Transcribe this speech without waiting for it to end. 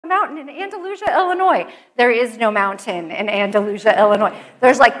mountain in Andalusia, Illinois. There is no mountain in Andalusia, Illinois.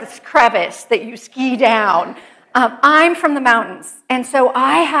 There's like this crevice that you ski down. I'm from the mountains. And so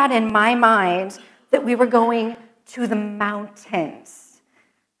I had in my mind that we were going to the mountains.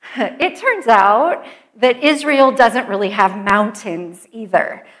 It turns out that Israel doesn't really have mountains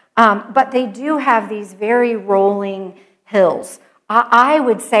either. But they do have these very rolling hills. I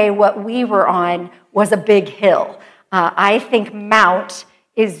would say what we were on was a big hill. I think mount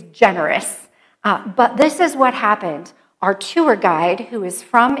is generous. But this is what happened. Our tour guide, who is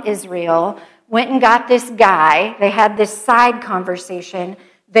from Israel, went and got this guy. They had this side conversation.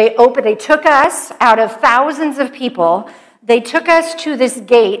 They took us out of thousands of people. They took us to this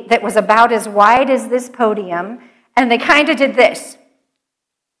gate that was about as wide as this podium, and they kind of did this.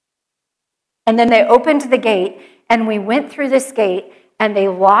 And then they opened the gate, and we went through this gate, and they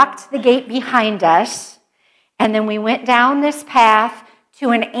locked the gate behind us, and then we went down this path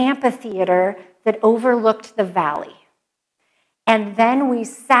to an amphitheater that overlooked the valley. And then we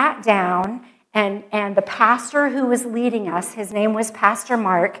sat down, and the pastor who was leading us, his name was Pastor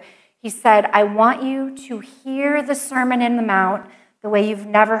Mark, he said, I want you to hear the Sermon in the Mount the way you've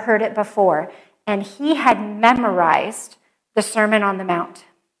never heard it before. And he had memorized the Sermon on the Mount.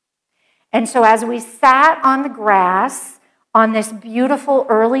 And so as we sat on the grass on this beautiful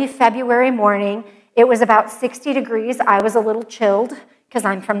early February morning, it was about 60 degrees. I was a little chilled because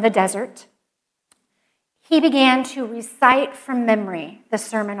I'm from the desert. He began to recite from memory the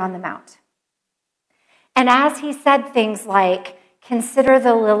Sermon on the Mount. And as he said things like, consider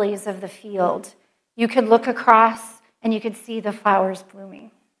the lilies of the field, you could look across and you could see the flowers blooming,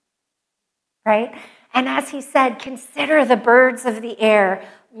 right? And as he said, consider the birds of the air,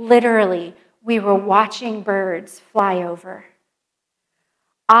 literally, we were watching birds fly over.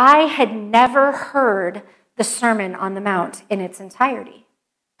 I had never heard the Sermon on the Mount in its entirety.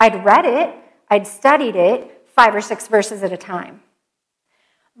 I'd read it, I'd studied it 5 or 6 verses at a time.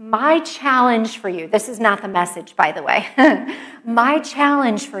 My challenge for you, this is not the message, by the way. My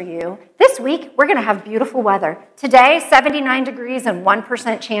challenge for you, this week, we're going to have beautiful weather. Today, 79 degrees and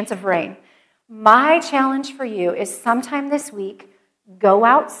 1% chance of rain. My challenge for you is sometime this week, go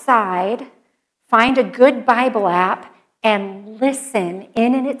outside, find a good Bible app, and listen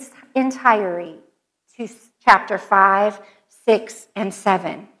in its entirety to chapter 5, 6, and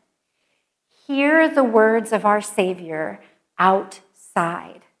 7. Hear the words of our Savior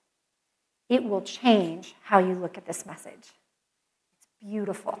outside. It will change how you look at this message. It's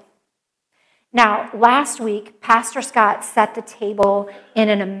beautiful. Now, last week, Pastor Scott set the table in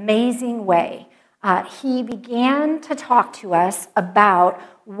an amazing way. He began to talk to us about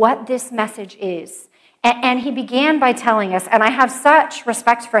what this message is. And he began by telling us, and I have such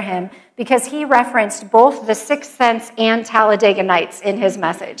respect for him because he referenced both the Sixth Sense and Talladega Nights in his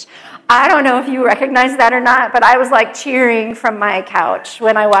message. I don't know if you recognize that or not, but I was like cheering from my couch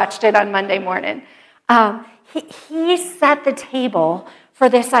when I watched it on Monday morning. He set the table for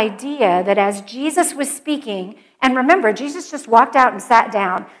this idea that as Jesus was speaking, and remember, Jesus just walked out and sat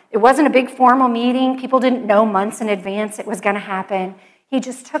down. It wasn't a big formal meeting. People didn't know months in advance it was going to happen. He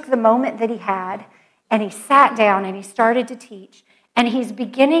just took the moment that he had, and he sat down and he started to teach. And he's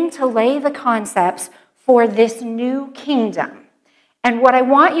beginning to lay the concepts for this new kingdom. And what I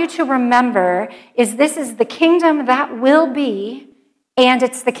want you to remember is this is the kingdom that will be, and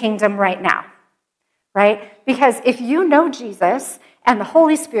it's the kingdom right now, right? Because if you know Jesus and the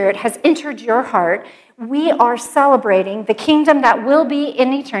Holy Spirit has entered your heart, we are celebrating the kingdom that will be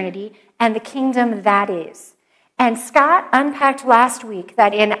in eternity and the kingdom that is. And Scott unpacked last week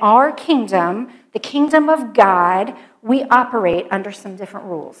that in our kingdom, the kingdom of God, we operate under some different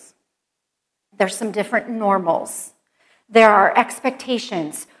rules. There's some different normals. There are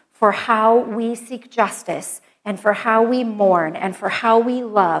expectations for how we seek justice and for how we mourn and for how we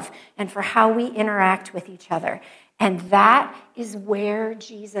love and for how we interact with each other. And that is where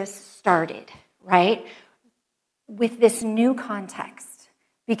Jesus started, right? With this new context,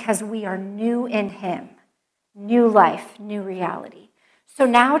 because we are new in him. New life, new reality. So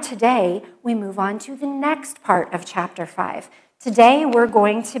now today, we move on to the next part of chapter 5. Today, we're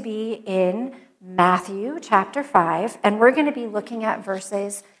going to be in Matthew chapter 5, and we're going to be looking at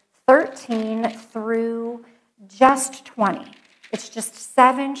verses 13 through just 20. It's just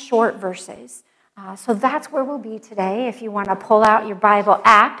 7 short verses. So that's where we'll be today if you want to pull out your Bible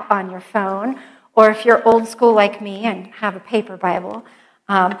app on your phone, or if you're old school like me and have a paper Bible.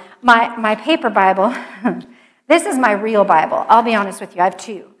 My paper Bible... This is my real Bible. I'll be honest with you. I have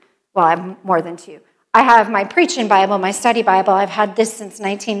 2. Well, I have more than 2. I have my preaching Bible, my study Bible. I've had this since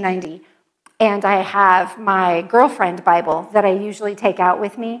 1990. and I have my girlfriend Bible that I usually take out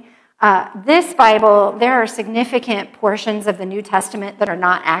with me. This Bible, there are significant portions of the New Testament that are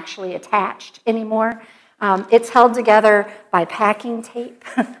not actually attached anymore. It's held together by packing tape.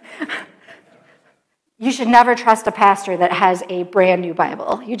 You should never trust a pastor that has a brand new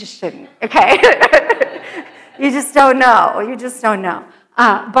Bible. You just shouldn't, okay? You just don't know. You just don't know.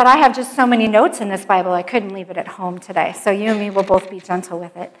 But I have just so many notes in this Bible, I couldn't leave it at home today. So you and me will both be gentle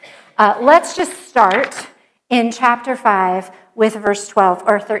with it. Let's just start in chapter 5 with verse 12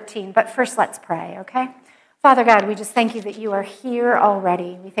 or 13. But first, let's pray, okay? Father God, we just thank you that you are here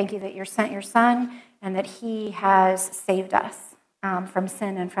already. We thank you that you sent your Son and that he has saved us from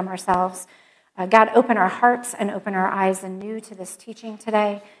sin and from ourselves. God, open our hearts and open our eyes anew to this teaching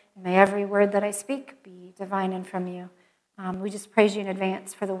today. May every word that I speak be divine and from you. We just praise you in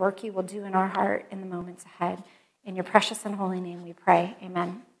advance for the work you will do in our heart in the moments ahead. In your precious and holy name we pray.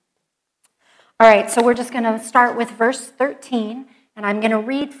 Amen. All right, so we're just going to start with verse 13, and I'm going to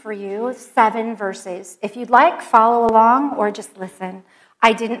read for you 7 verses. If you'd like, follow along or just listen.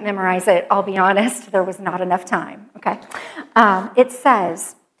 I didn't memorize it, I'll be honest. There was not enough time, okay? It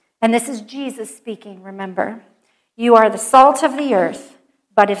says, and this is Jesus speaking, remember, "You are the salt of the earth.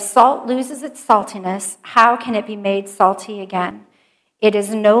 But if salt loses its saltiness, how can it be made salty again? It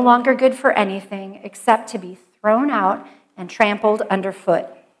is no longer good for anything except to be thrown out and trampled underfoot.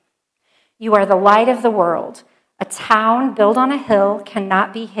 You are the light of the world. A town built on a hill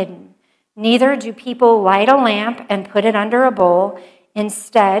cannot be hidden. Neither do people light a lamp and put it under a bowl.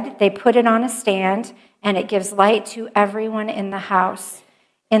 Instead, they put it on a stand, and it gives light to everyone in the house.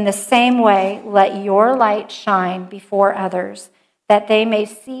 In the same way, let your light shine before others, that they may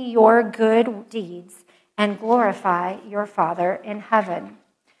see your good deeds and glorify your Father in heaven.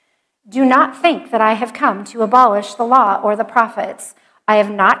 Do not think that I have come to abolish the law or the prophets. I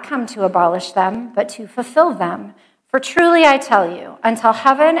have not come to abolish them, but to fulfill them. For truly I tell you, until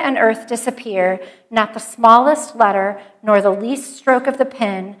heaven and earth disappear, not the smallest letter nor the least stroke of the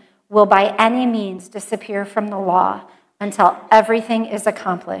pen will by any means disappear from the law until everything is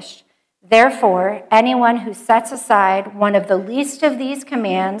accomplished. Therefore, anyone who sets aside one of the least of these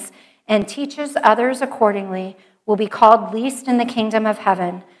commands and teaches others accordingly will be called least in the kingdom of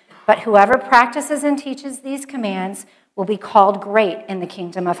heaven. But whoever practices and teaches these commands will be called great in the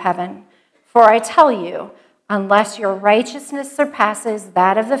kingdom of heaven. For I tell you, unless your righteousness surpasses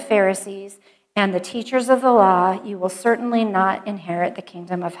that of the Pharisees and the teachers of the law, you will certainly not inherit the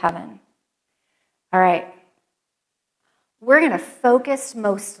kingdom of heaven." All right. We're going to focus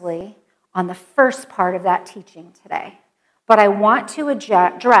mostly on the first part of that teaching today. But I want to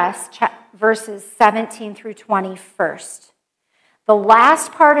address verses 17 through 20 first. The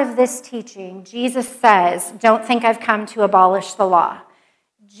last part of this teaching, Jesus says, don't think I've come to abolish the law.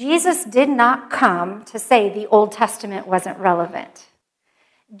 Jesus did not come to say the Old Testament wasn't relevant.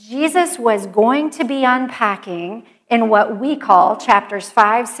 Jesus was going to be unpacking in what we call chapters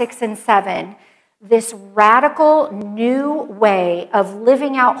 5, 6, and 7, this radical new way of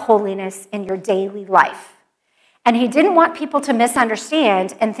living out holiness in your daily life. And he didn't want people to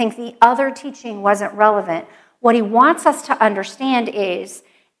misunderstand and think the other teaching wasn't relevant. What he wants us to understand is,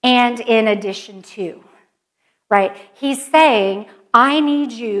 and in addition to, right? He's saying, I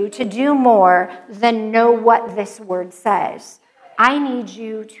need you to do more than know what this word says. I need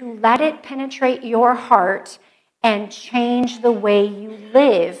you to let it penetrate your heart and change the way you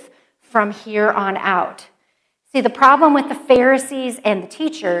live from here on out. See, the problem with the Pharisees and the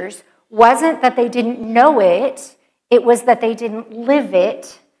teachers wasn't that they didn't know it, it was that they didn't live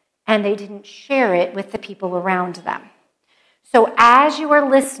it and they didn't share it with the people around them. So as you are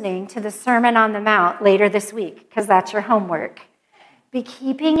listening to the Sermon on the Mount later this week, because that's your homework, be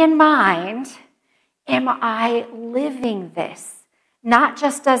keeping in mind, am I living this? Not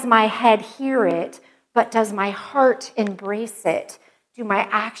just does my head hear it, but does my heart embrace it? Do my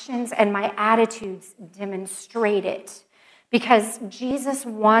actions and my attitudes demonstrate it? Because Jesus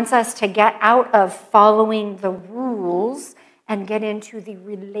wants us to get out of following the rules and get into the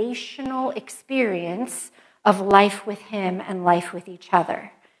relational experience of life with him and life with each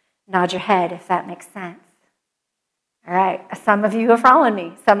other. Nod your head if that makes sense. All right, some of you are following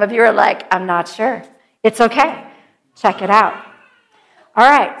me. Some of you are like, I'm not sure. It's okay. Check it out. All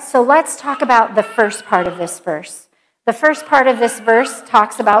right, so let's talk about the first part of this verse. The first part of this verse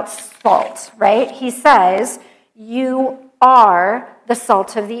talks about salt, right? He says, you are the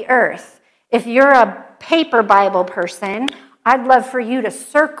salt of the earth. If you're a paper Bible person, I'd love for you to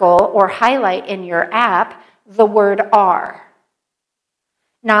circle or highlight in your app the word are.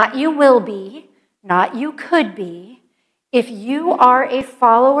 Not you will be, not you could be. If you are a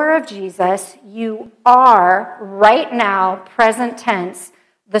follower of Jesus, you are right now, present tense,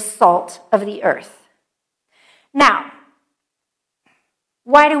 the salt of the earth. Now,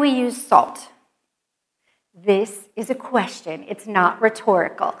 why do we use salt? This is a question. It's not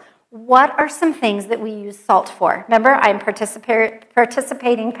rhetorical. What are some things that we use salt for? Remember, I'm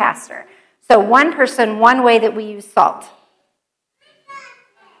participating pastor. So one person, one way that we use salt.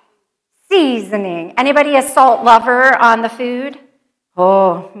 Seasoning. Anybody a salt lover on the food?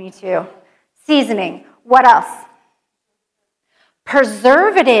 Oh, me too. Seasoning. What else?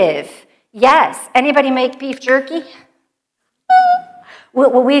 Preservative. Yes. Anybody make beef jerky?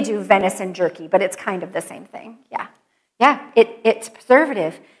 Well, we do venison jerky, but it's kind of the same thing. Yeah, it's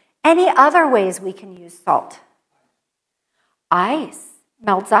preservative. Any other ways we can use salt? Ice.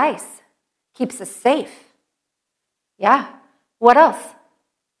 Melts ice. Keeps us safe. Yeah. What else?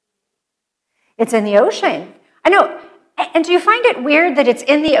 It's in the ocean. I know. And do you find it weird that it's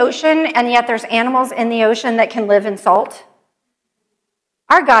in the ocean and yet there's animals in the ocean that can live in salt?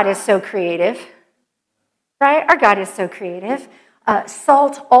 Our God is so creative, right? Our God is so creative.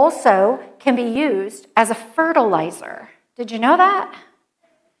 Salt also can be used as a fertilizer. Did you know that?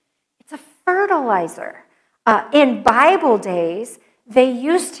 It's a fertilizer. In Bible days, they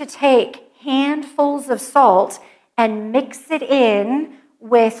used to take handfuls of salt and mix it in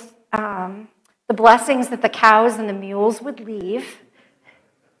with the blessings that the cows and the mules would leave,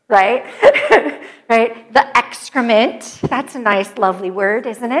 right? Right? The excrement, that's a nice, lovely word,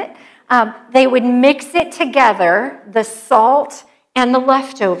 isn't it? They would mix it together, the salt and the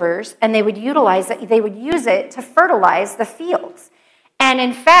leftovers, and they would utilize it, they would use it to fertilize the fields. And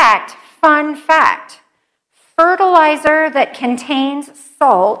in fact, fun fact, fertilizer that contains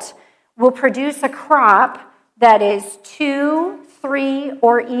salt will produce a crop that is 2, 3,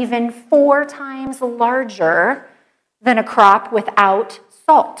 or even 4 times larger than a crop without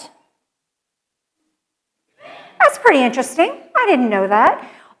salt. That's pretty interesting. I didn't know that.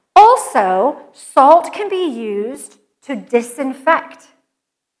 Also, salt can be used to disinfect,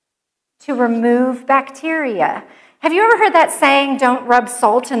 to remove bacteria. Have you ever heard that saying, don't rub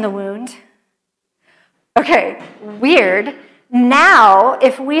salt in the wound? Okay, weird. Now,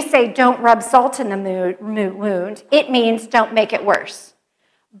 if we say don't rub salt in the wound, it means don't make it worse.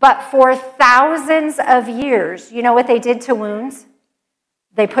 But for thousands of years, you know what they did to wounds?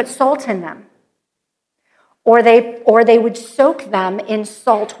 They put salt in them. Or they would soak them in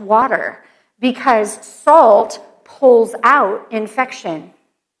salt water because salt pulls out infection.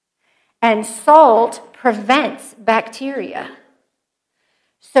 And salt prevents bacteria.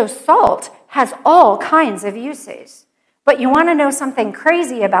 So salt has all kinds of uses. But you want to know something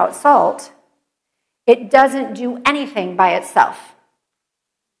crazy about salt? It doesn't do anything by itself.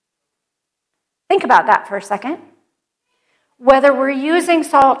 Think about that for a second. Whether we're using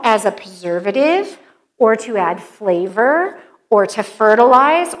salt as a preservative, or to add flavor, or to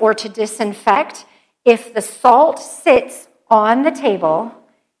fertilize, or to disinfect, if the salt sits on the table,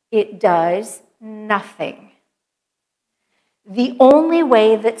 it does nothing. The only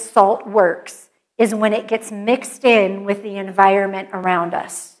way that salt works is when it gets mixed in with the environment around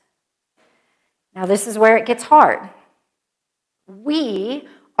us. Now, this is where it gets hard. We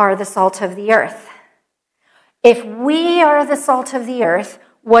are the salt of the earth. If we are the salt of the earth,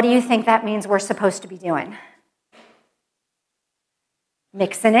 what do you think that means we're supposed to be doing?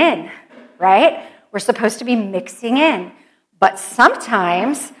 Mixing in, right? We're supposed to be mixing in. But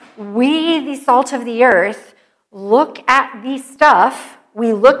sometimes we, the salt of the earth, look at the stuff,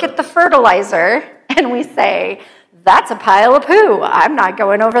 we look at the fertilizer, and we say, that's a pile of poo. I'm not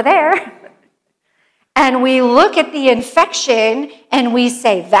going over there. And we look at the infection, and we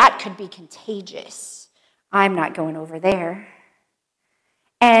say, that could be contagious. I'm not going over there.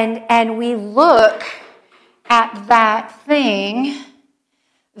 And we look at that thing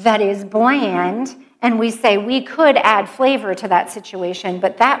that is bland, and we say, we could add flavor to that situation,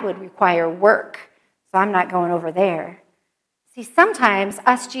 but that would require work. So I'm not going over there. See, sometimes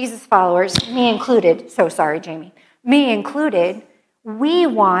us Jesus followers, me included, so sorry, Jamie, me included, we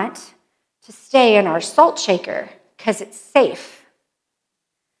want to stay in our salt shaker because it's safe.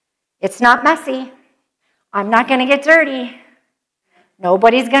 It's not messy. I'm not going to get dirty.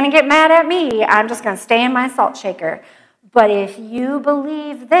 Nobody's going to get mad at me. I'm just going to stay in my salt shaker. But if you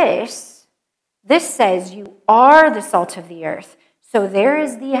believe this, this says you are the salt of the earth. So there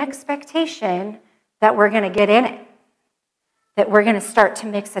is the expectation that we're going to get in it, that we're going to start to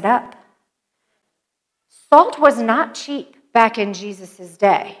mix it up. Salt was not cheap back in Jesus'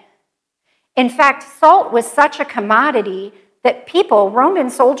 day. In fact, salt was such a commodity that people, Roman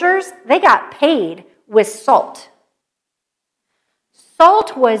soldiers, they got paid with salt.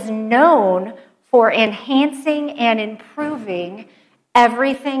 Salt was known for enhancing and improving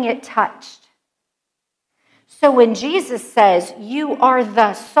everything it touched. So when Jesus says, you are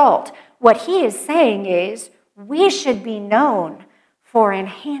the salt, what he is saying is, we should be known for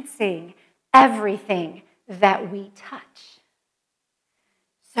enhancing everything that we touch.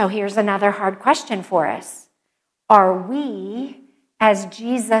 So here's another hard question for us. Are we, as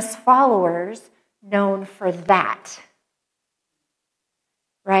Jesus followers, known for that?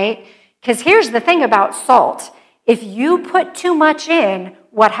 Right? Because here's the thing about salt. If you put too much in,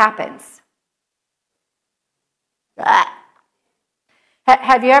 what happens?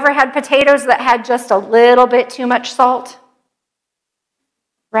 Have you ever had potatoes that had just a little bit too much salt?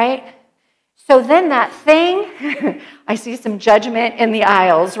 Right? So then that thing, I see some judgment in the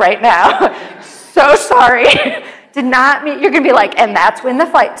aisles right now. So sorry. Did not mean, you're going to be like, and that's when the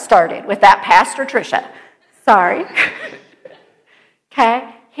fight started with that Pastor Trisha. Sorry.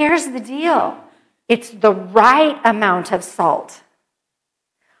 Okay, here's the deal. It's the right amount of salt.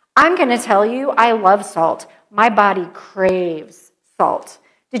 I'm going to tell you, I love salt. My body craves salt.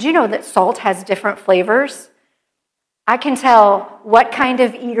 Did you know that salt has different flavors? I can tell what kind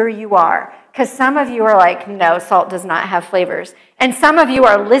of eater you are, because some of you are like, no, salt does not have flavors. And some of you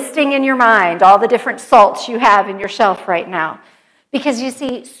are listing in your mind all the different salts you have in your shelf right now. Because you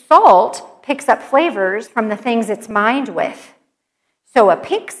see, salt picks up flavors from the things it's mined with. So a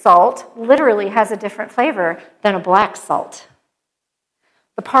pink salt literally has a different flavor than a black salt.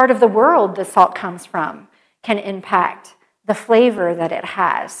 The part of the world the salt comes from can impact the flavor that it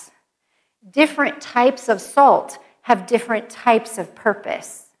has. Different types of salt have different types of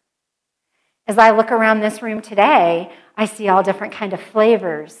purpose. As I look around this room today, I see all different kind of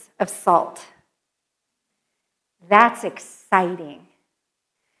flavors of salt. That's exciting.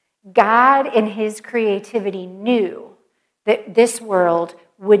 God, in his creativity, knew that this world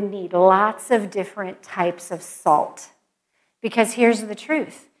would need lots of different types of salt. Because here's the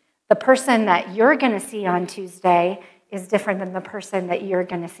truth. The person that you're going to see on Tuesday is different than the person that you're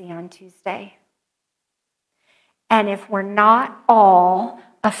going to see on Tuesday. And if we're not all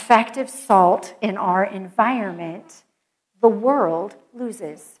effective salt in our environment, the world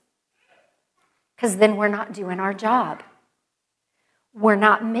loses. Because then we're not doing our job. We're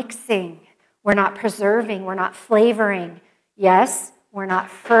not mixing. We're not preserving. We're not flavoring. Yes, we're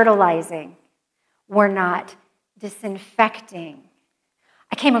not fertilizing. We're not disinfecting.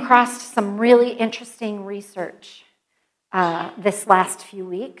 I came across some really interesting research this last few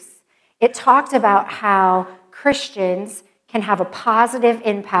weeks. It talked about how Christians can have a positive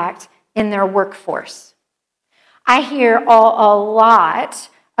impact in their workforce. I hear a lot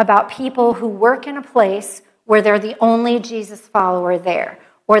about people who work in a place where they're the only Jesus follower there,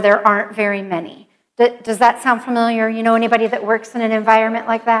 or there aren't very many. Does that sound familiar? You know anybody that works in an environment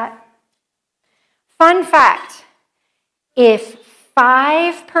like that? Fun fact, if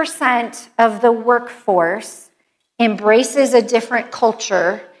 5% of the workforce embraces a different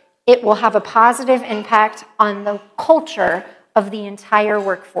culture, it will have a positive impact on the culture of the entire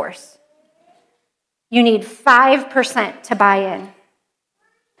workforce. You need 5% to buy in.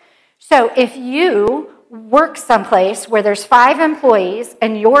 So if you work someplace where there's 5 employees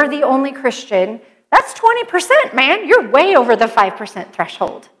and you're the only Christian, that's 20%, man. You're way over the 5%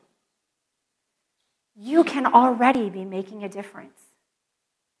 threshold. You can already be making a difference.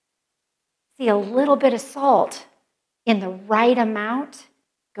 See, a little bit of salt in the right amount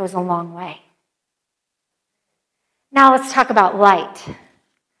goes a long way. Now let's talk about light.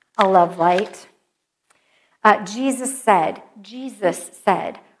 I love light. Jesus said,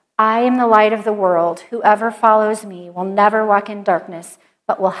 I am the light of the world. Whoever follows me will never walk in darkness,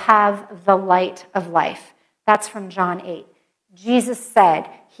 but will have the light of life. That's from John 8. Jesus said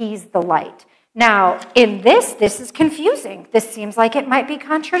he's the light. Now, in this is confusing. This seems like it might be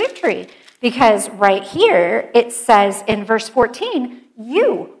contradictory because right here it says in verse 14,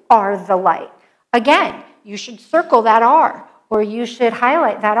 you are the light. Again, you should circle that R or you should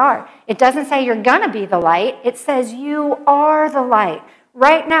highlight that R. It doesn't say you're going to be the light. It says you are the light.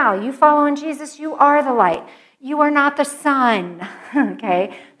 Right now, you following Jesus, you are the light. You are not the sun,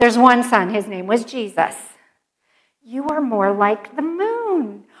 okay? There's one son. His name was Jesus. You are more like the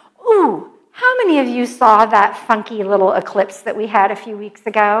moon. Ooh, how many of you saw that funky little eclipse that we had a few weeks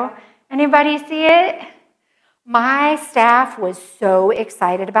ago? Anybody see it? My staff was so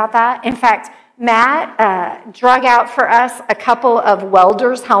excited about that. In fact, Matt drug out for us a couple of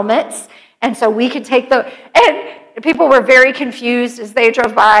welders' helmets, and so we could take and people were very confused as they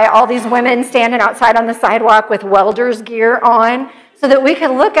drove by, all these women standing outside on the sidewalk with welders' gear on so that we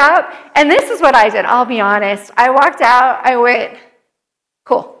could look up. And this is what I did. I'll be honest. I walked out. I went,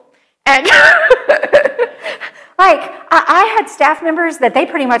 cool. And I had staff members that they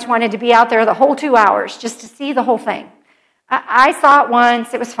pretty much wanted to be out there the whole 2 hours just to see the whole thing. I saw it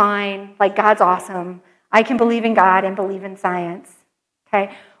once. It was fine. Like, God's awesome. I can believe in God and believe in science.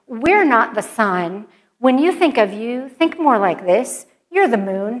 Okay? We're not the sun. When you think of you, think more like this. You're the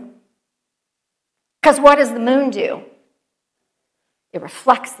moon. Because what does the moon do? It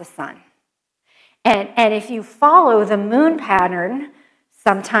reflects the sun. And if you follow the moon pattern,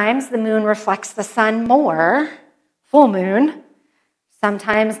 sometimes the moon reflects the sun more, full moon.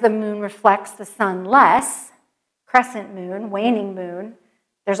 Sometimes the moon reflects the sun less, crescent moon, waning moon.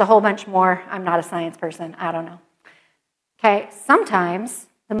 There's a whole bunch more. I'm not a science person. I don't know. Okay, sometimes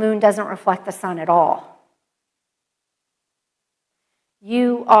the moon doesn't reflect the sun at all.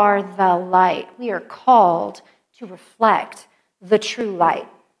 You are the light. We are called to reflect the true light,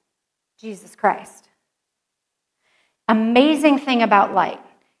 Jesus Christ. Amazing thing about light.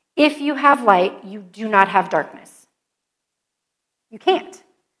 If you have light, you do not have darkness. You can't.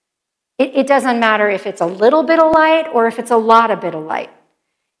 It doesn't matter if it's a little bit of light or if it's a lot of bit of light.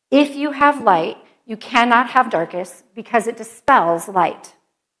 If you have light, you cannot have darkness because it dispels light.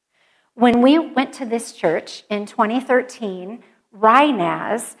 When we went to this church in 2013,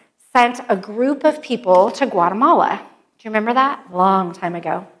 Rhinaz sent a group of people to Guatemala. Do you remember that? Long time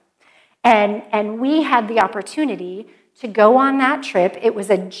ago. And we had the opportunity to go on that trip. It was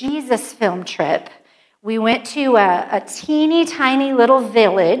a Jesus film trip. We went to a teeny tiny little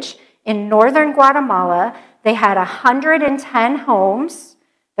village in northern Guatemala. They had 110 homes.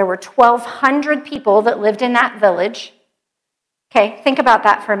 There were 1,200 people that lived in that village. Okay, think about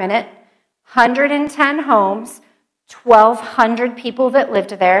that for a minute. 110 homes, 1,200 people that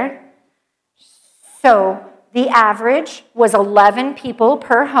lived there. So the average was 11 people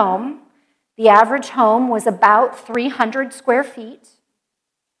per home. The average home was about 300 square feet.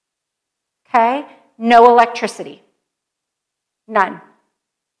 Okay? No electricity. None.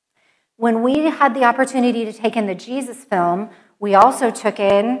 When we had the opportunity to take in the Jesus film, we also took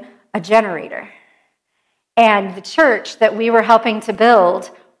in a generator. And the church that we were helping to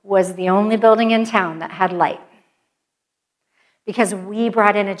build was the only building in town that had light. Because we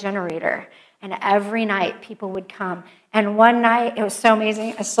brought in a generator. And every night, people would come. And one night, it was so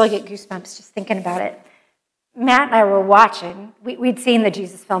amazing. I still get goosebumps just thinking about it. Matt and I were watching. We'd seen the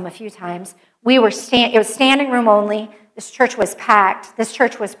Jesus film a few times. It was standing room only. This church was packed. This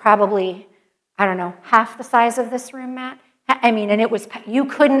church was probably, I don't know, half the size of this room, Matt. I mean, and it was, you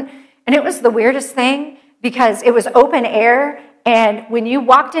couldn't, and it was the weirdest thing because it was open air. And when you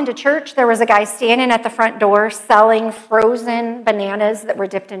walked into church, there was a guy standing at the front door selling frozen bananas that were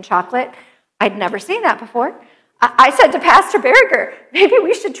dipped in chocolate. I'd never seen that before. I said to Pastor Berger, maybe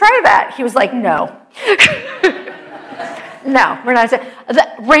we should try that. He was like, no. No, we're not.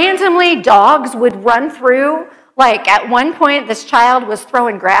 Randomly, dogs would run through. Like, at one point, this child was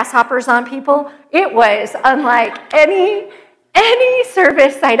throwing grasshoppers on people. It was unlike any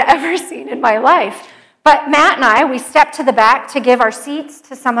service I'd ever seen in my life. But Matt and I, we stepped to the back to give our seats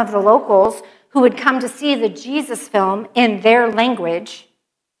to some of the locals who would come to see the Jesus film in their language.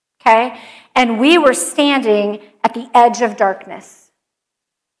 Okay? And we were standing at the edge of darkness.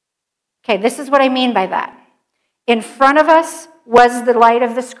 Okay, this is what I mean by that. In front of us was the light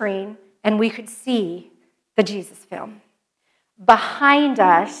of the screen, and we could see the Jesus film. Behind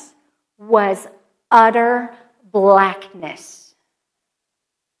us was utter blackness.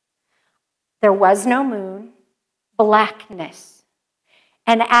 There was no moon, blackness.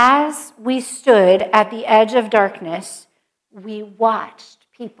 And as we stood at the edge of darkness, we watched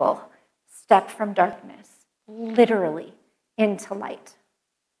people step from darkness, literally, into light.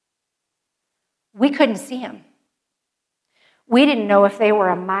 We couldn't see them. We didn't know if they were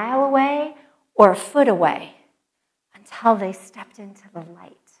a mile away or a foot away until they stepped into the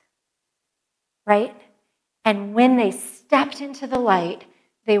light, right? And when they stepped into the light,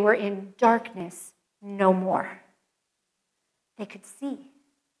 they were in darkness no more. They could see.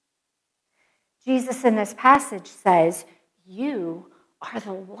 Jesus in this passage says, you are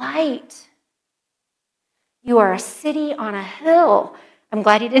the light. You are a city on a hill. I'm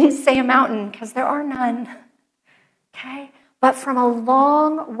glad he didn't say a mountain because there are none. Okay? But from a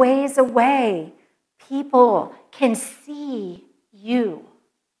long ways away, people can see you.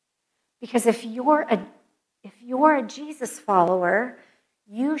 Because if you're a Jesus follower,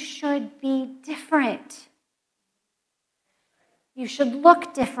 you should be different. You should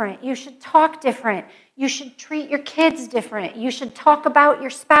look different. You should talk different. You should treat your kids different. You should talk about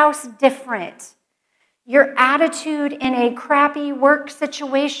your spouse different. Your attitude in a crappy work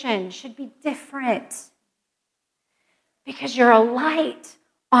situation should be different. Because you're a light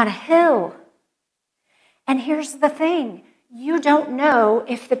on a hill. And here's the thing. You don't know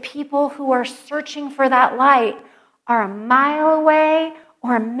if the people who are searching for that light are a mile away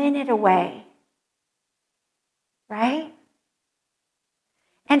or a minute away. Right?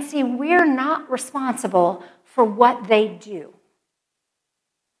 And see, we're not responsible for what they do.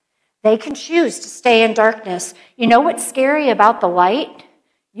 They can choose to stay in darkness. You know what's scary about the light?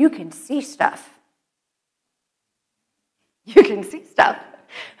 You can see stuff. You can see stuff.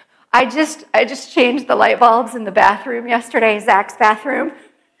 I just changed the light bulbs in the bathroom yesterday, Zach's bathroom.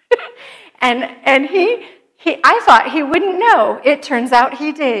 and I thought he wouldn't know. It turns out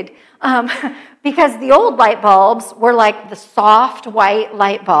he did. Because the old light bulbs were like the soft white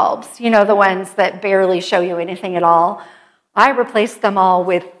light bulbs, you know, the ones that barely show you anything at all. I replaced them all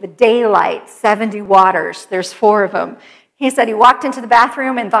with the daylight, 70 waters. There's 4 of them. He said he walked into the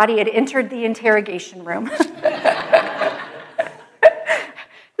bathroom and thought he had entered the interrogation room.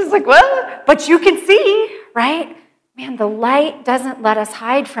 He's like, well, but you can see, right? Man, the light doesn't let us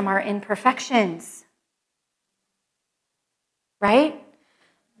hide from our imperfections, right?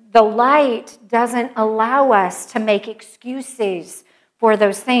 The light doesn't allow us to make excuses for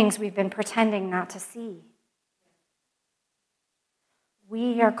those things we've been pretending not to see.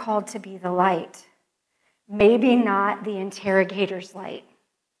 We are called to be the light. Maybe not the interrogator's light.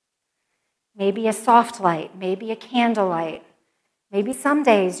 Maybe a soft light. Maybe a candlelight. Maybe some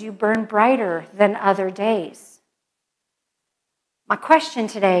days you burn brighter than other days. My question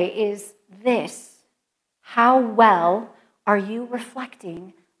today is this: how well are you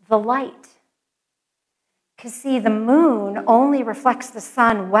reflecting the light? Because see, the moon only reflects the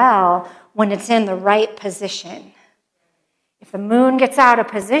sun well when it's in the right position. If the moon gets out of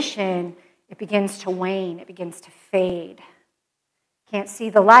position, it begins to wane, it begins to fade. Can't see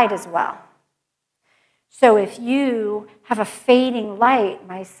the light as well. So if you have a fading light,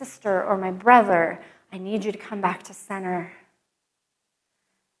 my sister or my brother, I need you to come back to center.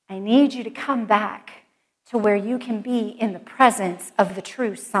 I need you to come back to where you can be in the presence of the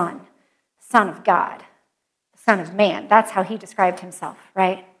true Son, the Son of God, the Son of Man. That's how he described himself,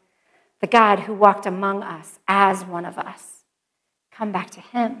 right? The God who walked among us as one of us. Come back to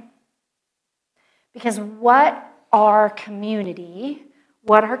him. Because what our community,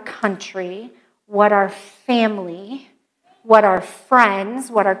 what our country, what our family, what our friends,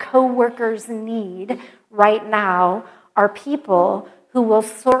 what our co-workers need right now are people who will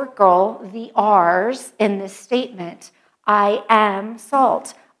circle the R's in this statement. I am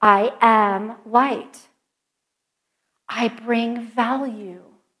salt. I am light. I bring value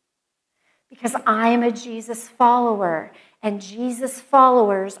because I'm a Jesus follower, and Jesus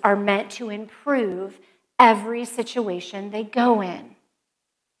followers are meant to improve every situation they go in.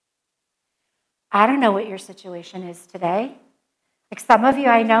 I don't know what your situation is today. Like some of you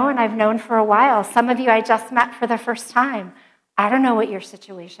I know and I've known for a while. Some of you I just met for the first time. I don't know what your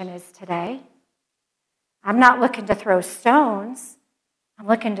situation is today. I'm not looking to throw stones. I'm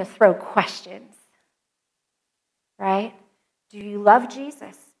looking to throw questions. Right? Do you love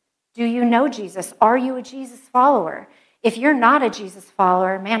Jesus? Do you know Jesus? Are you a Jesus follower? If you're not a Jesus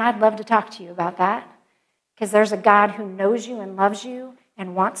follower, man, I'd love to talk to you about that. Because there's a God who knows you and loves you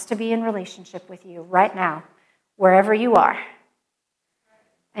and wants to be in relationship with you right now, wherever you are.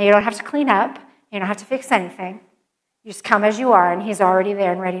 And you don't have to clean up. You don't have to fix anything. You just come as you are, and he's already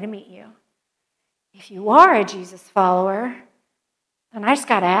there and ready to meet you. If you are a Jesus follower, then I just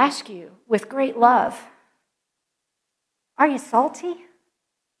got to ask you, with great love, are you salty?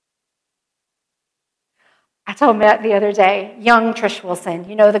 I told Matt the other day, young Trish Wilson,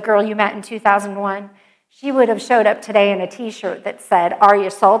 you know the girl you met in 2001? She would have showed up today in a t-shirt that said, are you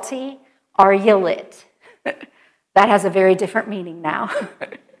salty? Are you lit? That has a very different meaning now.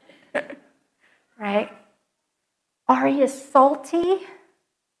 Right? Are you salty?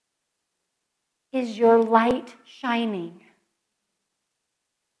 Is your light shining?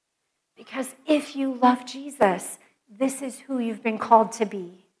 Because if you love Jesus, this is who you've been called to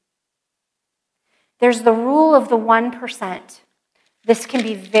be. There's the rule of the 1%. This can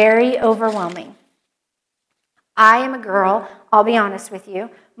be very overwhelming. I am a girl, I'll be honest with you.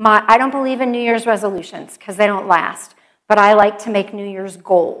 I don't believe in New Year's resolutions because they don't last, but I like to make New Year's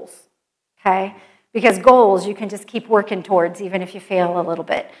goals, okay? Because goals you can just keep working towards even if you fail a little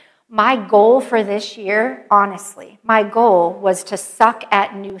bit. My goal for this year, honestly, my goal was to suck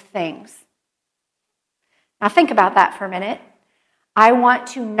at new things. Now think about that for a minute. I want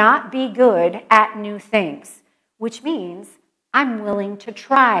to not be good at new things, which means I'm willing to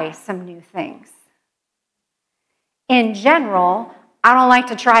try some new things. In general, I don't like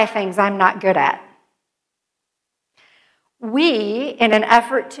to try things I'm not good at. We, in an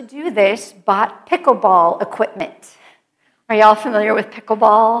effort to do this, bought pickleball equipment. Are y'all familiar with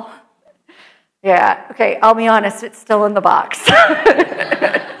pickleball? Yeah, okay, I'll be honest, it's still in the box.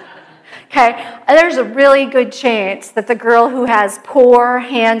 Okay, there's a really good chance that the girl who has poor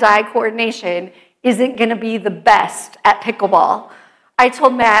hand-eye coordination isn't going to be the best at pickleball. I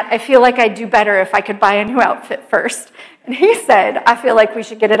told Matt, I feel like I'd do better if I could buy a new outfit first. And he said, I feel like we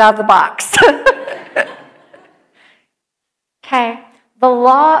should get it out of the box. Okay, the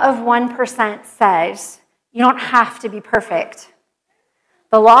law of 1% says you don't have to be perfect.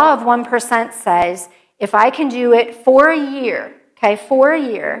 The law of 1% says if I can do it for a year, okay, for a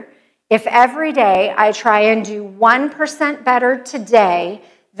year, if every day I try and do 1% better today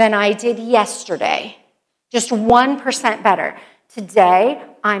than I did yesterday, just 1% better, today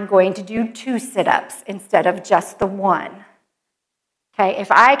I'm going to do 2 sit-ups instead of just the 1. Okay,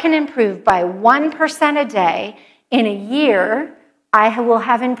 if I can improve by 1% a day, in a year, I will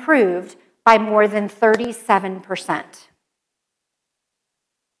have improved by more than 37%.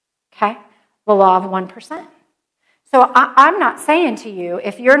 Okay, the law of 1%. So I'm not saying to you,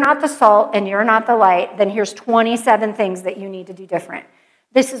 if you're not the salt and you're not the light, then here's 27 things that you need to do different.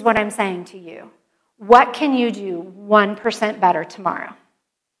 This is what I'm saying to you. What can you do 1% better tomorrow?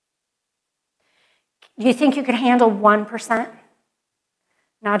 You think you could handle 1%?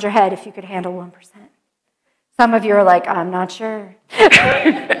 Nod your head if you could handle 1%. Some of you are like, I'm not sure.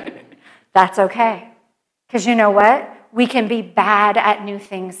 That's okay. Because you know what? We can be bad at new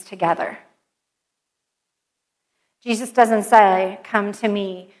things together. Jesus doesn't say, come to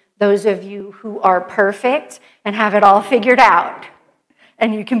me, those of you who are perfect and have it all figured out,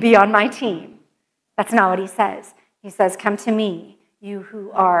 and you can be on my team. That's not what he says. He says, come to me, you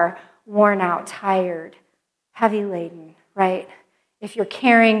who are worn out, tired, heavy laden, right? If you're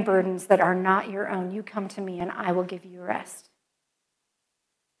carrying burdens that are not your own, you come to me and I will give you rest.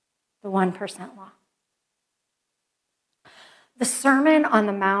 The 1% law. The Sermon on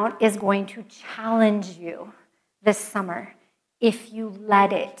the Mount is going to challenge you this summer if you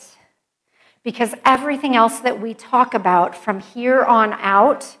let it. Because everything else that we talk about from here on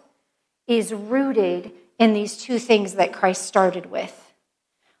out is rooted in these 2 things that Christ started with.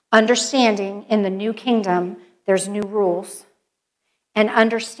 Understanding in the new kingdom, there's new rules. And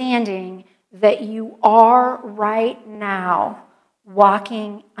understanding that you are right now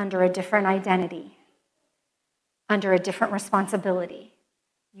walking under a different identity, under a different responsibility.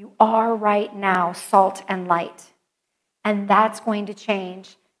 You are right now salt and light. And that's going to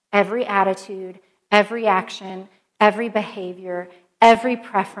change every attitude, every action, every behavior, every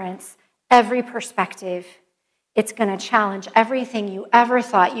preference, every perspective. It's going to challenge everything you ever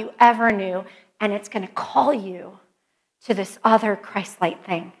thought you ever knew, and it's going to call you to this other Christ-like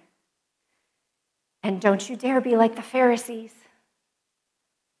thing. And don't you dare be like the Pharisees.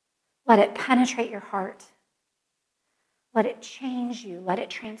 Let it penetrate your heart. Let it change you. Let it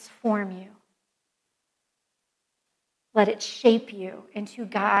transform you. Let it shape you into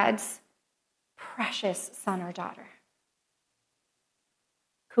God's precious son or daughter.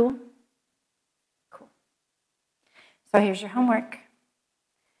 Cool? Cool. So here's your homework.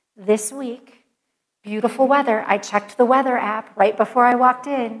 This week, beautiful weather. I checked the weather app right before I walked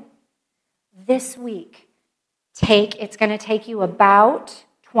in. This week, it's going to take you about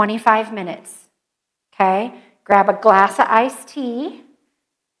 25 minutes. Okay? Grab a glass of iced tea.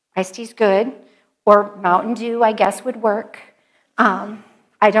 Iced tea's good. Or Mountain Dew, I guess, would work. I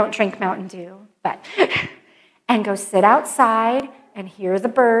don't drink Mountain Dew, but and go sit outside and hear the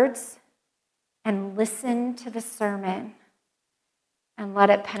birds and listen to the sermon and let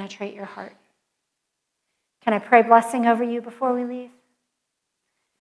it penetrate your heart. Can I pray blessing over you before we leave?